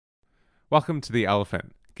Welcome to The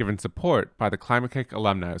Elephant, given support by the Climate Kick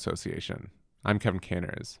Alumni Association. I'm Kevin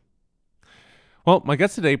Canners. Well, my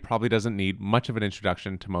guest today probably doesn't need much of an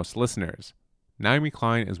introduction to most listeners. Naomi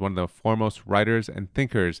Klein is one of the foremost writers and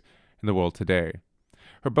thinkers in the world today.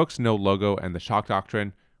 Her books No Logo and The Shock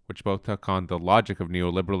Doctrine, which both took on the logic of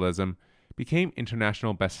neoliberalism, became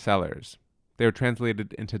international bestsellers. They were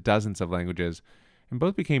translated into dozens of languages, and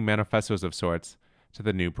both became manifestos of sorts to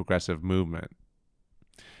the new progressive movement.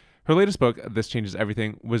 Her latest book, This Changes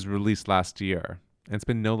Everything, was released last year, and it's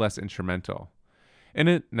been no less instrumental. In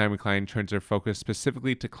it, Naomi Klein turns her focus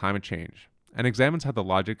specifically to climate change and examines how the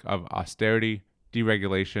logic of austerity,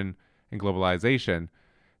 deregulation, and globalization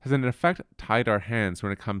has in effect tied our hands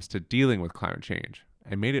when it comes to dealing with climate change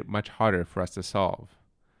and made it much harder for us to solve.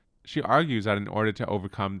 She argues that in order to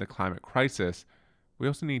overcome the climate crisis, we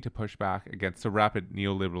also need to push back against the rapid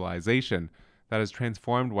neoliberalization that has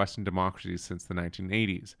transformed Western democracies since the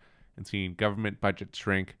 1980s and seen government budgets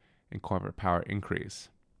shrink and corporate power increase.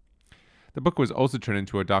 The book was also turned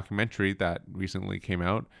into a documentary that recently came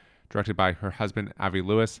out, directed by her husband Avi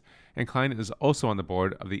Lewis, and Klein is also on the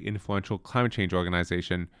board of the influential climate change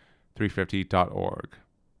organization 350.org.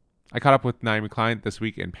 I caught up with Naomi Klein this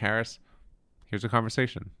week in Paris. Here's a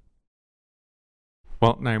conversation.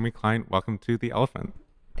 Well, Naomi Klein, welcome to The Elephant.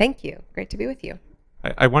 Thank you. Great to be with you.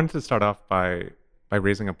 I wanted to start off by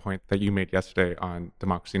raising a point that you made yesterday on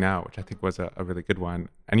Democracy Now!, which I think was a really good one.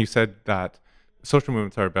 And you said that social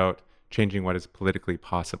movements are about changing what is politically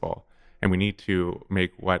possible, and we need to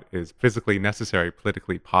make what is physically necessary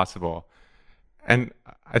politically possible. And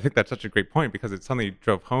I think that's such a great point because it suddenly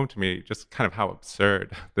drove home to me just kind of how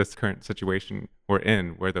absurd this current situation we're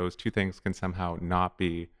in, where those two things can somehow not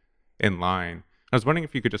be in line. I was wondering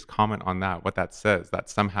if you could just comment on that, what that says, that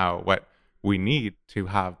somehow what we need to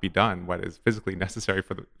have be done, what is physically necessary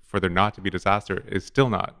for there not to be disaster, is still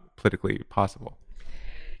not politically possible.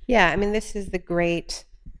 Yeah, I mean, this is the great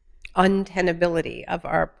untenability of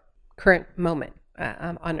our current moment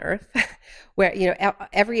on Earth, where,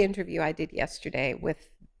 every interview I did yesterday with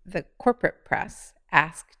the corporate press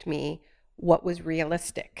asked me what was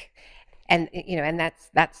realistic. And, and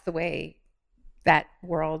that's the way that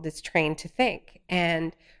world is trained to think.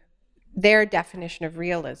 And their definition of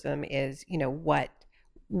realism is,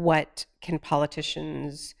 what can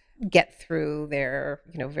politicians get through their,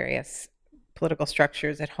 various political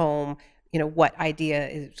structures at home, what idea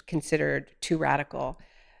is considered too radical.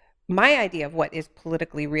 My idea of what is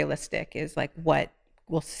politically realistic is like what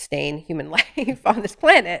will sustain human life on this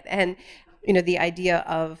planet. And, the idea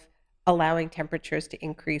of allowing temperatures to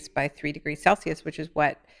increase by 3 degrees Celsius, which is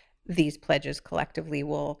what these pledges collectively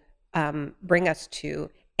will bring us to.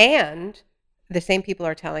 And the same people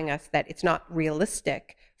are telling us that it's not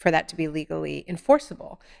realistic for that to be legally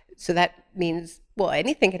enforceable. So that means, well,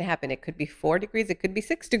 anything can happen. It could be 4 degrees, it could be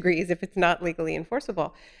 6 degrees if it's not legally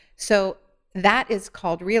enforceable. So that is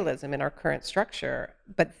called realism in our current structure,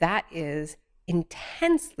 but that is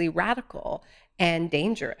intensely radical and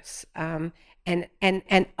dangerous, and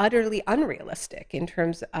utterly unrealistic in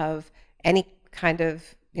terms of any kind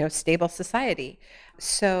of stable society.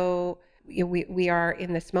 So we are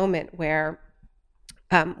in this moment where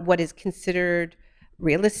what is considered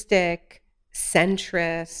realistic,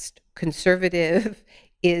 centrist, conservative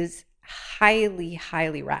is highly,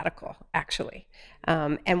 highly radical, actually.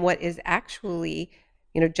 And what is actually,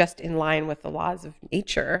 just in line with the laws of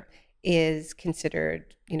nature is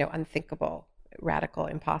considered, unthinkable, radical,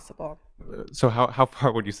 impossible. So how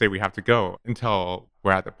far would you say we have to go until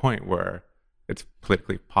we're at the point where it's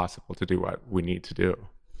politically possible to do what we need to do?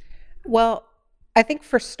 Well, I think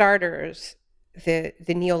for starters, the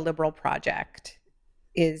neoliberal project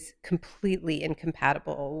is completely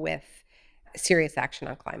incompatible with serious action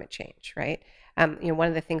on climate change, right? One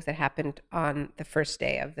of the things that happened on the first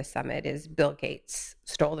day of the summit is Bill Gates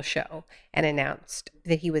stole the show and announced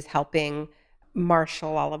that he was helping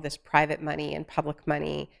marshal all of this private money and public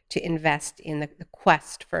money to invest in the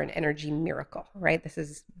quest for an energy miracle, right? This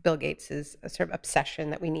is Bill Gates's sort of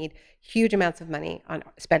obsession that we need huge amounts of money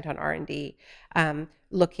spent on R&D,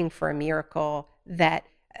 looking for a miracle that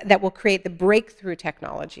will create the breakthrough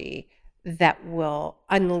technology that will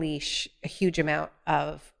unleash a huge amount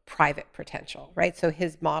of private potential, right? So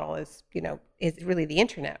his model is really the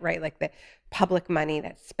internet, right? Like the public money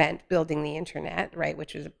that's spent building the internet, right,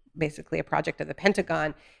 which is basically a project of the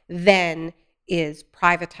Pentagon, then is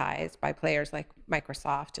privatized by players like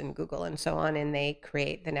Microsoft and Google and so on, and they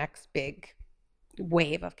create the next big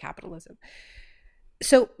wave of capitalism.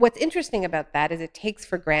 So what's interesting about that is it takes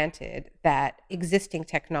for granted that existing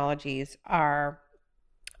technologies are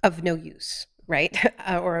of no use, right?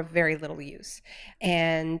 Or of very little use.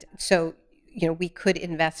 And so we could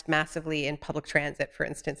invest massively in public transit, for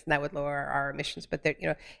instance, and that would lower our emissions. But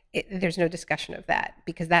there's no discussion of that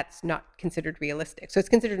because that's not considered realistic. So it's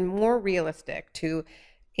considered more realistic to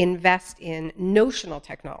invest in notional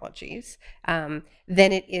technologies than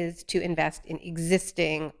it is to invest in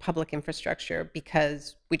existing public infrastructure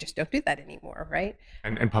because we just don't do that anymore, right?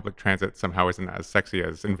 And public transit somehow isn't as sexy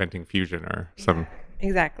as inventing fusion or some.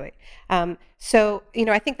 Exactly. Exactly. So,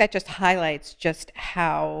 I think that just highlights just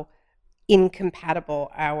how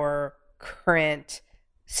incompatible our current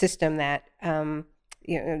system that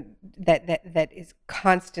is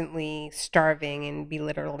constantly starving and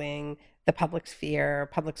belittling the public sphere,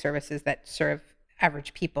 public services that serve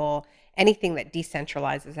average people, anything that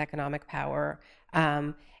decentralizes economic power,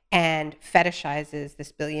 and fetishizes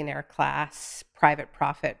this billionaire class, private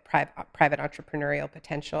profit, private entrepreneurial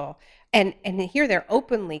potential. And here they're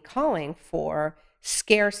openly calling for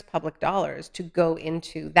scarce public dollars to go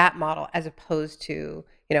into that model as opposed to,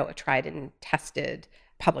 a tried and tested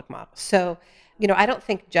public model. So, I don't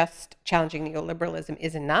think just challenging neoliberalism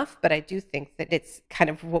is enough, but I do think that it's kind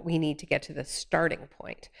of what we need to get to the starting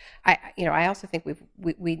point. I also think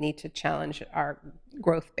we need to challenge our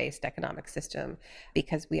growth-based economic system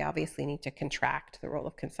because we obviously need to contract the role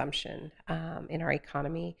of consumption in our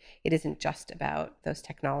economy. It isn't just about those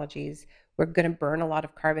technologies. We're going to burn a lot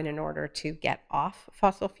of carbon in order to get off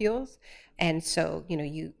fossil fuels. And so,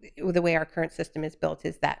 the way our current system is built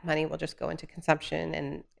is that money will just go into consumption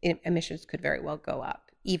and emissions could very well go up,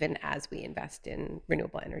 even as we invest in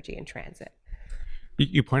renewable energy and transit.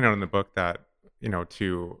 You point out in the book that,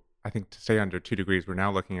 I think to stay under 2 degrees, we're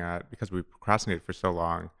now looking at, because we procrastinated for so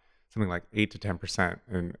long, something like 8 to 10%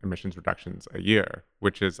 in emissions reductions a year,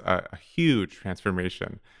 which is a huge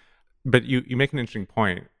transformation. But you make an interesting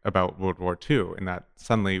point about World War II in that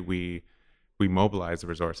suddenly we mobilized the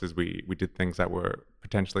resources. We did things that were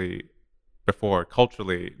potentially before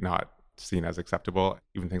culturally not seen as acceptable,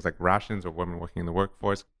 even things like rations or women working in the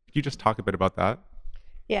workforce. Could you just talk a bit about that?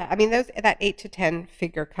 Yeah, I mean, that 8 to 10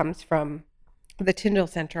 figure comes from the Tyndall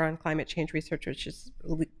Center on Climate Change Research, which is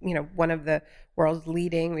one of the world's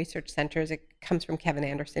leading research centers. It comes from Kevin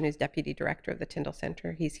Anderson, who's deputy director of the Tyndall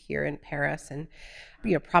Center. He's here in Paris, and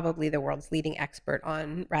probably the world's leading expert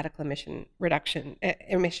on radical emission reductions.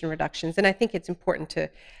 And I think it's important to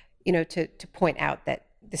point out that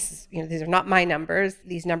this is these are not my numbers.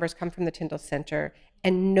 These numbers come from the Tyndall Center,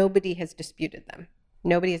 and nobody has disputed them.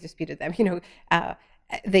 Nobody has disputed them.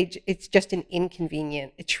 It's just a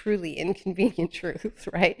truly inconvenient truth,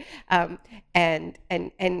 right? And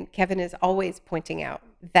Kevin is always pointing out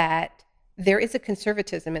that there is a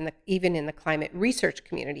conservatism even in the climate research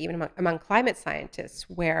community, even among climate scientists,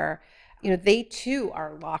 where they too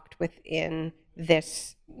are locked within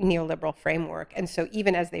this neoliberal framework. And so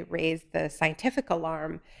even as they raise the scientific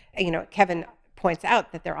alarm, Kevin points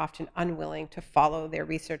out that they're often unwilling to follow their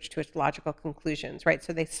research to its logical conclusions, right?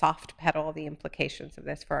 So they soft pedal the implications of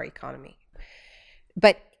this for our economy.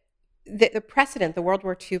 But the precedent, the World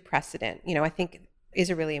War II precedent, I think is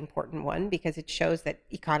a really important one because it shows that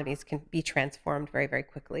economies can be transformed very, very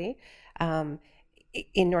quickly.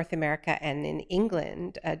 In North America and in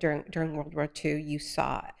England during World War II, you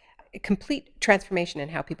saw a complete transformation in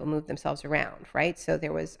how people move themselves around, right? So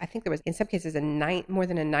I think there was in some cases more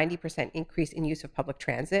than a 90% increase in use of public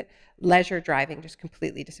transit. Leisure driving just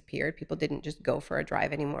completely disappeared. People didn't just go for a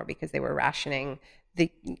drive anymore because they were rationing the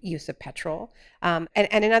use of petrol. And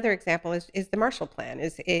another example is the Marshall Plan,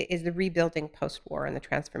 is the rebuilding post-war and the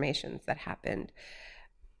transformations that happened.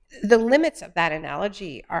 The limits of that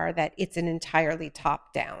analogy are that it's an entirely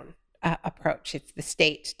top-down approach. It's the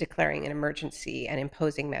state declaring an emergency and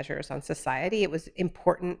imposing measures on society. It was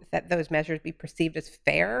important that those measures be perceived as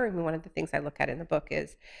fair. I mean, one of the things I look at in the book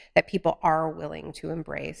is that people are willing to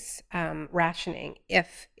embrace rationing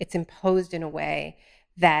if it's imposed in a way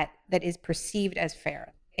that is perceived as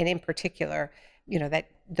fair. And in particular, that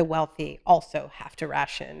the wealthy also have to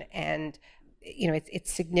ration. And,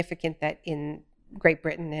 it's significant that in Great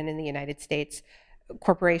Britain and in the United States,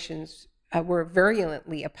 corporations were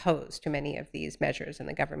virulently opposed to many of these measures, and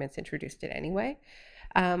the governments introduced it anyway.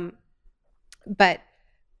 But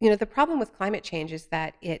the problem with climate change is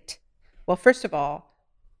that well, first of all,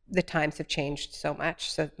 the times have changed so much.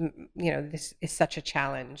 So this is such a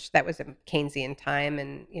challenge. That was a Keynesian time,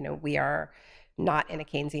 and we are not in a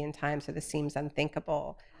Keynesian time, so this seems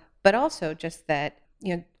unthinkable. But also just that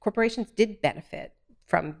corporations did benefit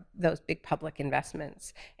from those big public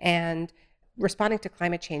investments, and responding to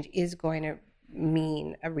climate change is going to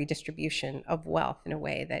mean a redistribution of wealth in a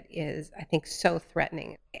way that is, I think, so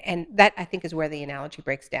threatening. And that, I think, is where the analogy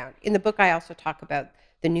breaks down. In the book, I also talk about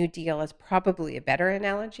the New Deal is probably a better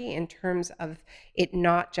analogy in terms of it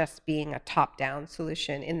not just being a top-down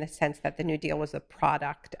solution in the sense that the New Deal was a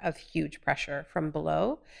product of huge pressure from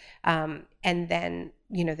below. And then,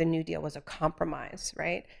 the New Deal was a compromise,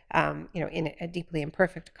 right? In a deeply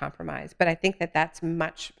imperfect compromise. But I think that that's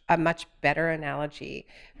a much better analogy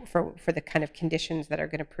for the kind of conditions that are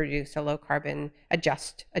going to produce a low carbon, a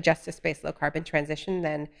justice-based low carbon transition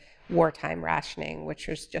than wartime rationing, which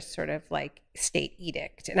was just sort of like state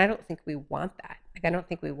edict. And I don't think we want that. Like, I don't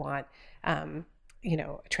think we want, a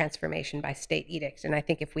transformation by state edict. And I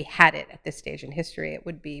think if we had it at this stage in history, it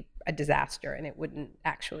would be a disaster and it wouldn't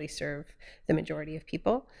actually serve the majority of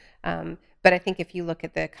people. But I think if you look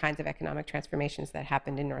at the kinds of economic transformations that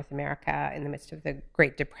happened in North America in the midst of the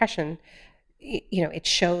Great Depression, it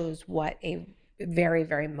shows what a very,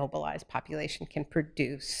 very mobilized population can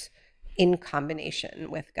produce in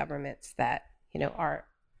combination with governments that, are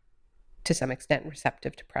to some extent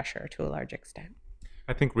receptive to pressure to a large extent.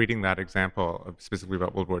 I think reading that example, specifically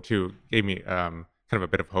about World War II, gave me kind of a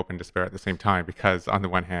bit of hope and despair at the same time, because on the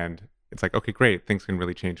one hand, it's like, okay, great, things can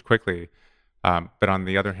really change quickly. But on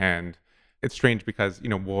the other hand, it's strange because,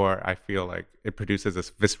 war, I feel like it produces this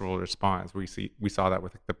visceral response. We saw that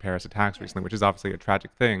with the Paris attacks recently, which is obviously a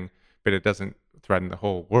tragic thing, but it doesn't threaten the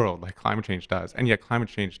whole world like climate change does. And yet climate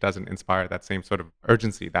change doesn't inspire that same sort of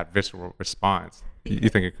urgency, that visceral response. You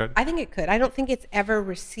think it could? I think it could. I don't think it's ever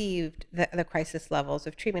received the crisis levels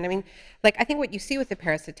of treatment. I mean, like, I think what you see with the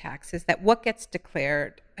Paris attacks is that what gets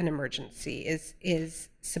declared an emergency is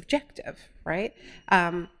subjective, right?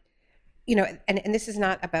 And this is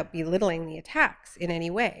not about belittling the attacks in any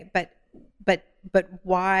way, but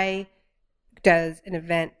why does an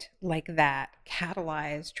event like that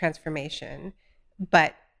catalyze transformation,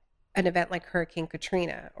 but an event like Hurricane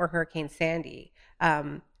Katrina or Hurricane Sandy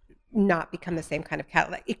not become the same kind of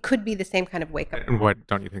catalyst? It could be the same kind of wake up. And what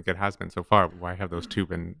don't you think it has been so far? Why have those two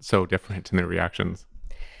been so different in their reactions?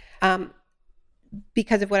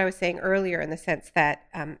 Because of what I was saying earlier, in the sense that,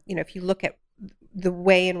 if you look at the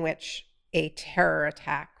way in which a terror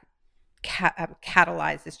attack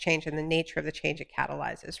catalyzes change and the nature of the change it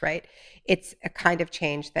catalyzes, right? It's a kind of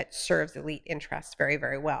change that serves elite interests very,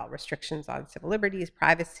 very well. Restrictions on civil liberties,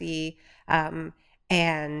 privacy, and,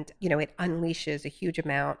 it unleashes a huge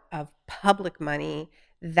amount of public money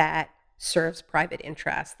that serves private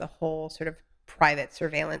interests, the whole sort of private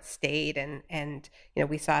surveillance state. And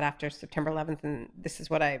we saw it after September 11th. And this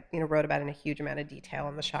is what I, wrote about in a huge amount of detail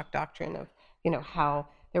in the shock doctrine of, how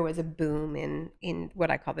there was a boom in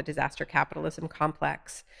what I call the disaster capitalism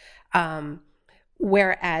complex.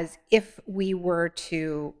 Whereas if we were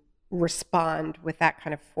to respond with that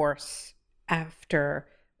kind of force after,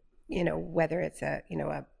 whether it's a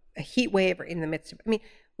heat wave or in the midst of,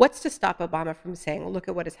 what's to stop Obama from saying, look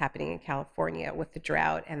at what is happening in California with the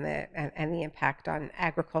drought and the impact on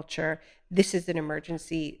agriculture. This is an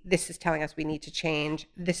emergency. This is telling us we need to change.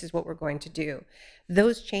 This is what we're going to do.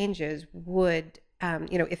 Those changes would,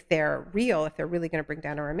 if they're real, if they're really going to bring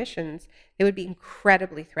down our emissions, they would be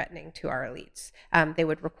incredibly threatening to our elites. They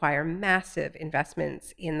would require massive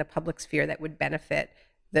investments in the public sphere that would benefit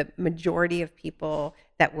the majority of people.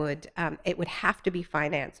 That would, it would have to be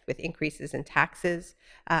financed with increases in taxes.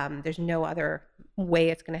 There's no other way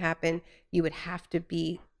it's going to happen. You would have to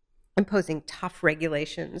be imposing tough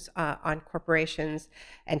regulations on corporations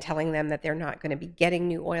and telling them that they're not going to be getting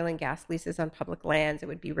new oil and gas leases on public lands. It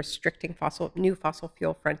would be restricting new fossil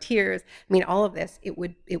fuel frontiers. All of this,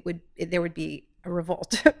 there would be a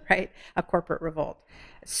revolt, right? A corporate revolt.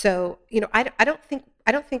 So, I don't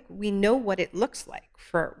think we know what it looks like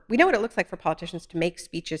for politicians to make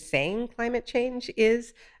speeches saying climate change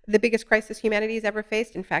is the biggest crisis humanity has ever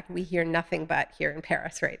faced. In fact, we hear nothing but here in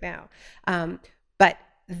Paris right now. But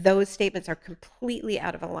those statements are completely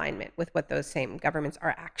out of alignment with what those same governments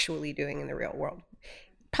are actually doing in the real world.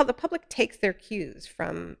 The public takes their cues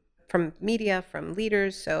from media, from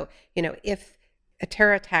leaders. So, if a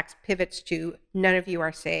terror attack pivots to none of you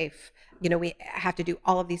are safe, we have to do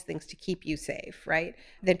all of these things to keep you safe, right?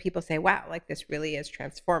 Then people say, wow, like this really is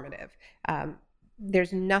transformative.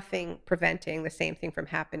 There's nothing preventing the same thing from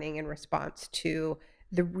happening in response to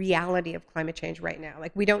the reality of climate change right now.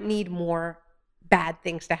 Like, we don't need more bad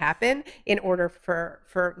things to happen in order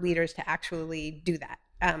for leaders to actually do that.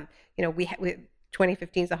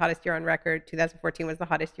 2015 is the hottest year on record. 2014 was the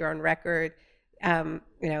hottest year on record.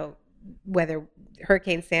 Whether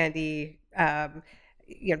Hurricane Sandy,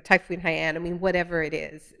 Typhoon Haiyan, whatever it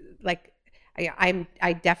is, like,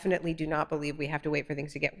 I definitely do not believe we have to wait for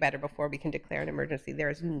things to get better before we can declare an emergency. There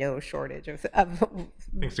is no shortage of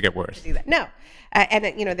Things to get to worse. do that. No,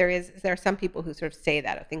 there are some people who sort of say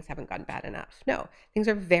that, oh, things haven't gotten bad enough. No, things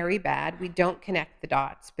are very bad. We don't connect the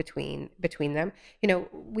dots between them.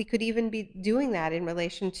 We could even be doing that in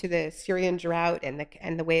relation to the Syrian drought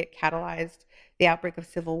and the way it catalyzed the outbreak of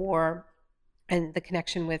civil war and the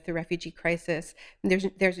connection with the refugee crisis.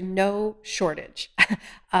 There's no shortage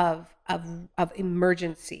of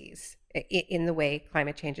emergencies in the way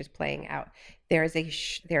climate change is playing out. There is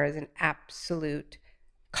an absolute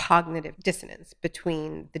cognitive dissonance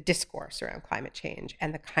between the discourse around climate change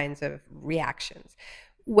and the kinds of reactions.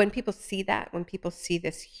 When people see that, when people see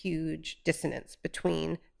this huge dissonance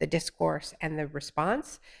between the discourse and the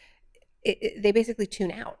response, they basically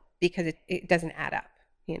tune out because it doesn't add up.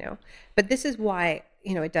 But this is why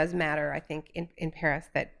it does matter, I think, in Paris,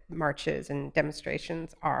 that marches and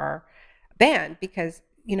demonstrations are banned, because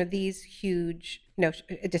these huge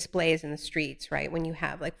displays in the streets, right, when you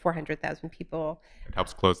have like 400,000 people. It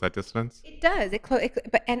helps close that distance. It does.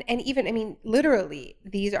 But and even, I mean, literally,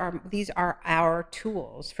 these are our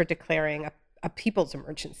tools for declaring a people's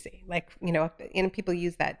emergency. Like, people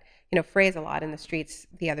use that phrase a lot in the streets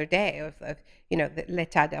the other day of the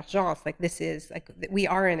l'état d'urgence. Like, this is like, we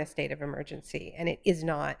are in a state of emergency, and it is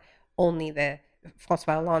not only the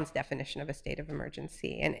François Hollande's definition of a state of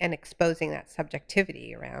emergency, and exposing that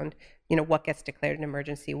subjectivity around what gets declared an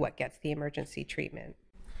emergency, what gets the emergency treatment.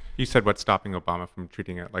 You said what's stopping Obama from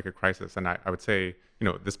treating it like a crisis. And I would say,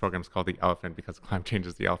 this program is called The Elephant because climate change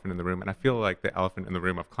is the elephant in the room. And I feel like the elephant in the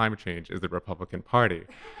room of climate change is the Republican Party.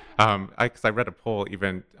 Because I read a poll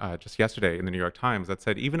even just yesterday in the New York Times that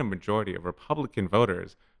said even a majority of Republican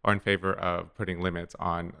voters are in favor of putting limits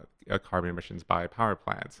on carbon emissions by power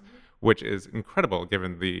plants, which is incredible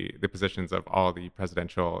given the positions of all the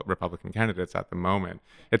presidential Republican candidates at the moment.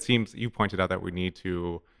 It seems you pointed out that we need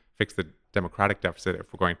to fix the democratic deficit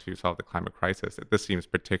if we're going to solve the climate crisis. This seems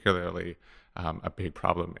particularly a big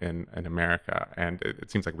problem in America, and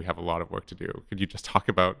it seems like we have a lot of work to do. Could you just talk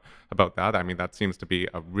about that? I mean, that seems to be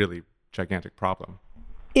a really gigantic problem.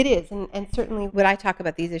 It is, and certainly when I talk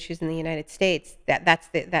about these issues in the United States,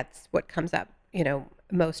 that's what comes up,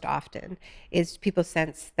 most often, is people's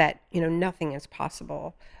sense that nothing is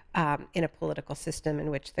possible in a political system in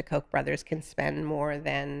which the Koch brothers can spend more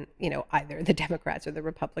than either the Democrats or the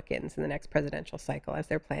Republicans in the next presidential cycle, as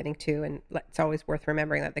they're planning to. And it's always worth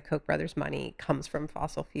remembering that the Koch brothers' money comes from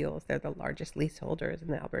fossil fuels. They're the largest leaseholders in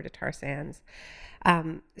the Alberta tar sands.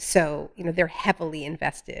 So they're heavily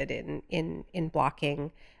invested in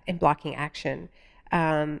blocking action.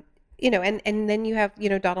 And then you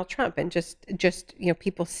have Donald Trump, and just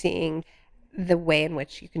people seeing the way in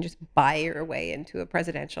which you can just buy your way into a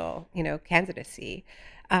presidential candidacy.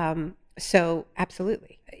 So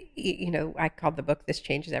absolutely, I called the book "This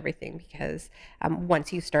Changes Everything" because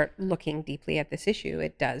once you start looking deeply at this issue,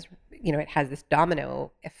 it does, it has this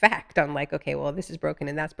domino effect on, like, okay, well, this is broken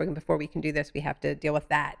and that's broken. Before we can do this, we have to deal with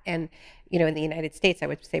that. And in the United States, I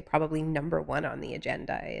would say probably number one on the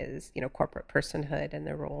agenda is corporate personhood and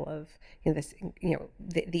the role of this,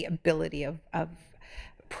 the ability of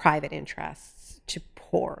private interests to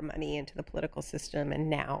pour money into the political system, and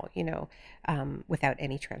now without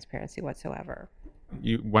any transparency whatsoever.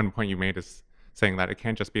 One point you made is saying that it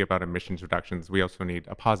can't just be about emissions reductions. We also need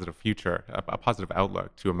a positive future, a positive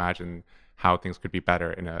outlook to imagine how things could be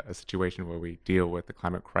better in a situation where we deal with the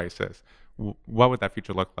climate crisis. What would that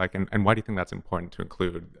future look like, and why do you think that's important to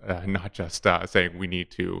include, not just saying we need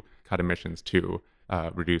to cut emissions to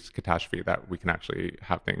reduce catastrophe, that we can actually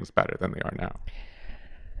have things better than they are now?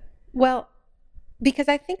 Well, because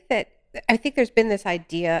I think there's been this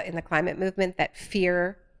idea in the climate movement that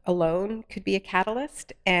fear alone could be a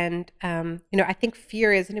catalyst, and I think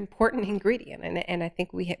fear is an important ingredient, and I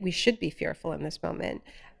think we should be fearful in this moment.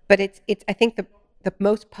 But it's I think the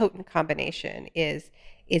most potent combination is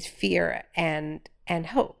fear and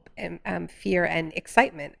hope, and fear and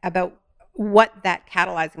excitement about what that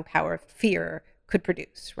catalyzing power of fear could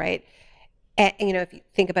produce, right? And, if you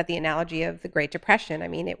think about the analogy of the Great Depression, I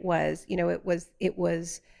mean, it was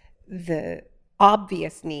the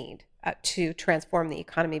obvious need to transform the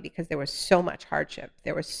economy because there was so much hardship,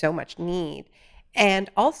 there was so much need, and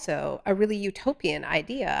also a really utopian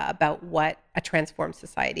idea about what a transformed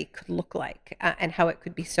society could look like, and how it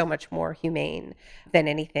could be so much more humane than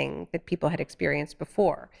anything that people had experienced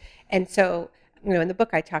before. And so, in the book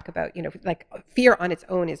I talk about, like, fear on its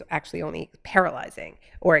own is actually only paralyzing,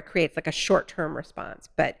 or it creates like a short-term response.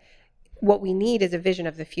 But what we need is a vision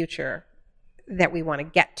of the future that we want to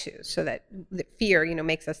get to, so that the fear,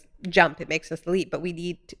 makes us jump, it makes us leap, but we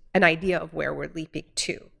need an idea of where we're leaping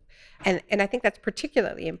to. And I think that's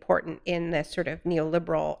particularly important in this sort of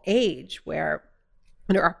neoliberal age where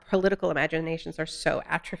our political imaginations are so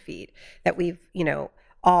atrophied that we've,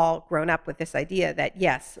 all grown up with this idea that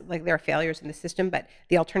yes, like there are failures in the system, but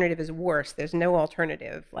the alternative is worse. There's no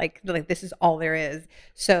alternative. Like this is all there is.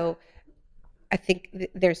 So I think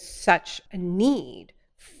there's such a need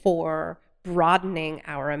for broadening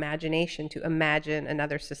our imagination to imagine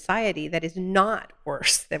another society that is not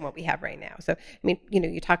worse than what we have right now. So, I mean,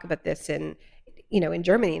 you talk about this in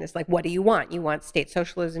Germany, and it's like, what do you want? You want state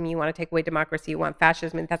socialism, you want to take away democracy, you want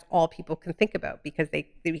fascism, and that's all people can think about because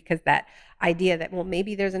that idea that, well,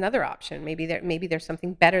 maybe there's another option, maybe there's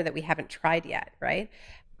something better that we haven't tried yet, right?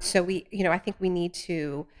 So I think we need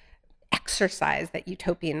to exercise that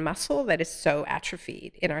utopian muscle that is so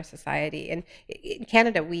atrophied in our society. And in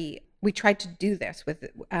Canada, we tried to do this with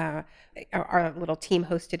our little team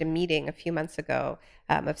hosted a meeting a few months ago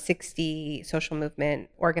of 60 social movement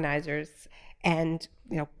organizers, and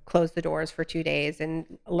closed the doors for 2 days and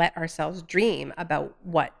let ourselves dream about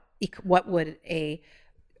what would a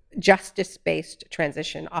justice-based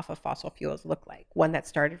transition off of fossil fuels look like. One that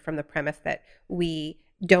started from the premise that we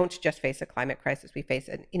don't just face a climate crisis, we face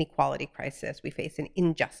an inequality crisis, we face an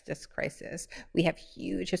injustice crisis. We have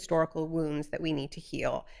huge historical wounds that we need to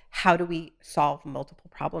heal. How do we solve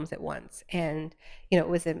multiple problems at once? And, it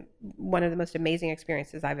was one of the most amazing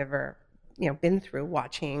experiences I've ever been through,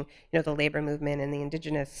 watching the labor movement and the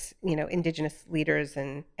indigenous leaders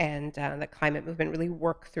and the climate movement really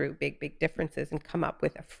work through big differences and come up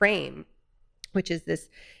with a frame, which is this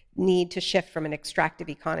need to shift from an extractive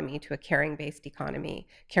economy to a caring-based economy,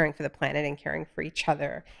 caring for the planet and caring for each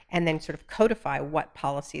other, and then sort of codify what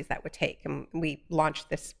policies that would take. And we launched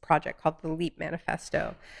this project called the LEAP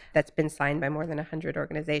Manifesto that's been signed by more than 100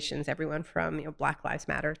 organizations, everyone from Black Lives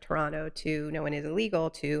Matter Toronto to No One Is Illegal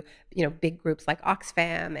to big groups like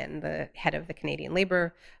Oxfam and the head of the Canadian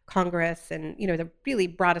Labour Congress, and the really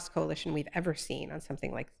broadest coalition we've ever seen on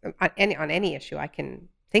something like on any issue I can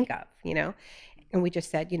think of. And we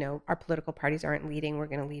just said, our political parties aren't leading, we're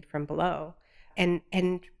going to lead from below. And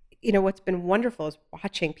what's been wonderful is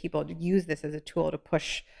watching people use this as a tool to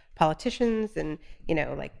push politicians and,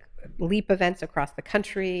 like LEAP events across the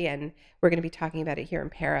country. And we're going to be talking about it here in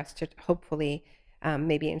Paris to hopefully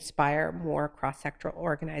maybe inspire more cross-sectoral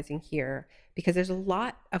organizing here, because there's a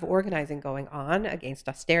lot of organizing going on against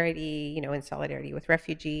austerity, in solidarity with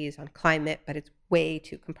refugees, on climate, but it's way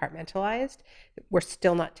too compartmentalized. We're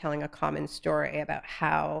still not telling a common story about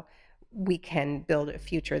how we can build a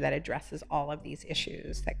future that addresses all of these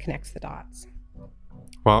issues, that connects the dots.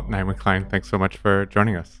 Well, Naomi Klein, thanks so much for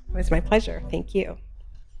joining us. It was my pleasure. Thank you.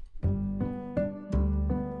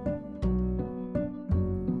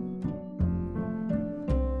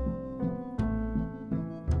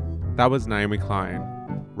 That was Naomi Klein,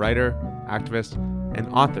 writer, activist, and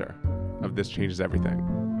author of This Changes Everything.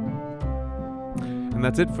 And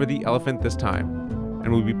that's it for The Elephant this time,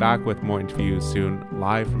 and we'll be back with more interviews soon,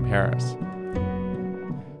 live from Paris.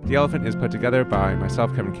 The Elephant is put together by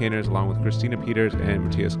myself, Kevin Caners, along with Christina Peters and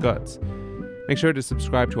Matthias Gutz. Make sure to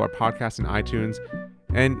subscribe to our podcast in iTunes,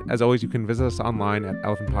 and as always, you can visit us online at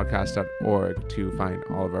elephantpodcast.org to find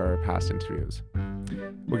all of our past interviews.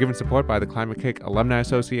 We're given support by the Climate Kick Alumni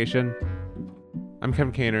Association. I'm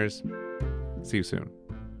Kevin Caners. See you soon.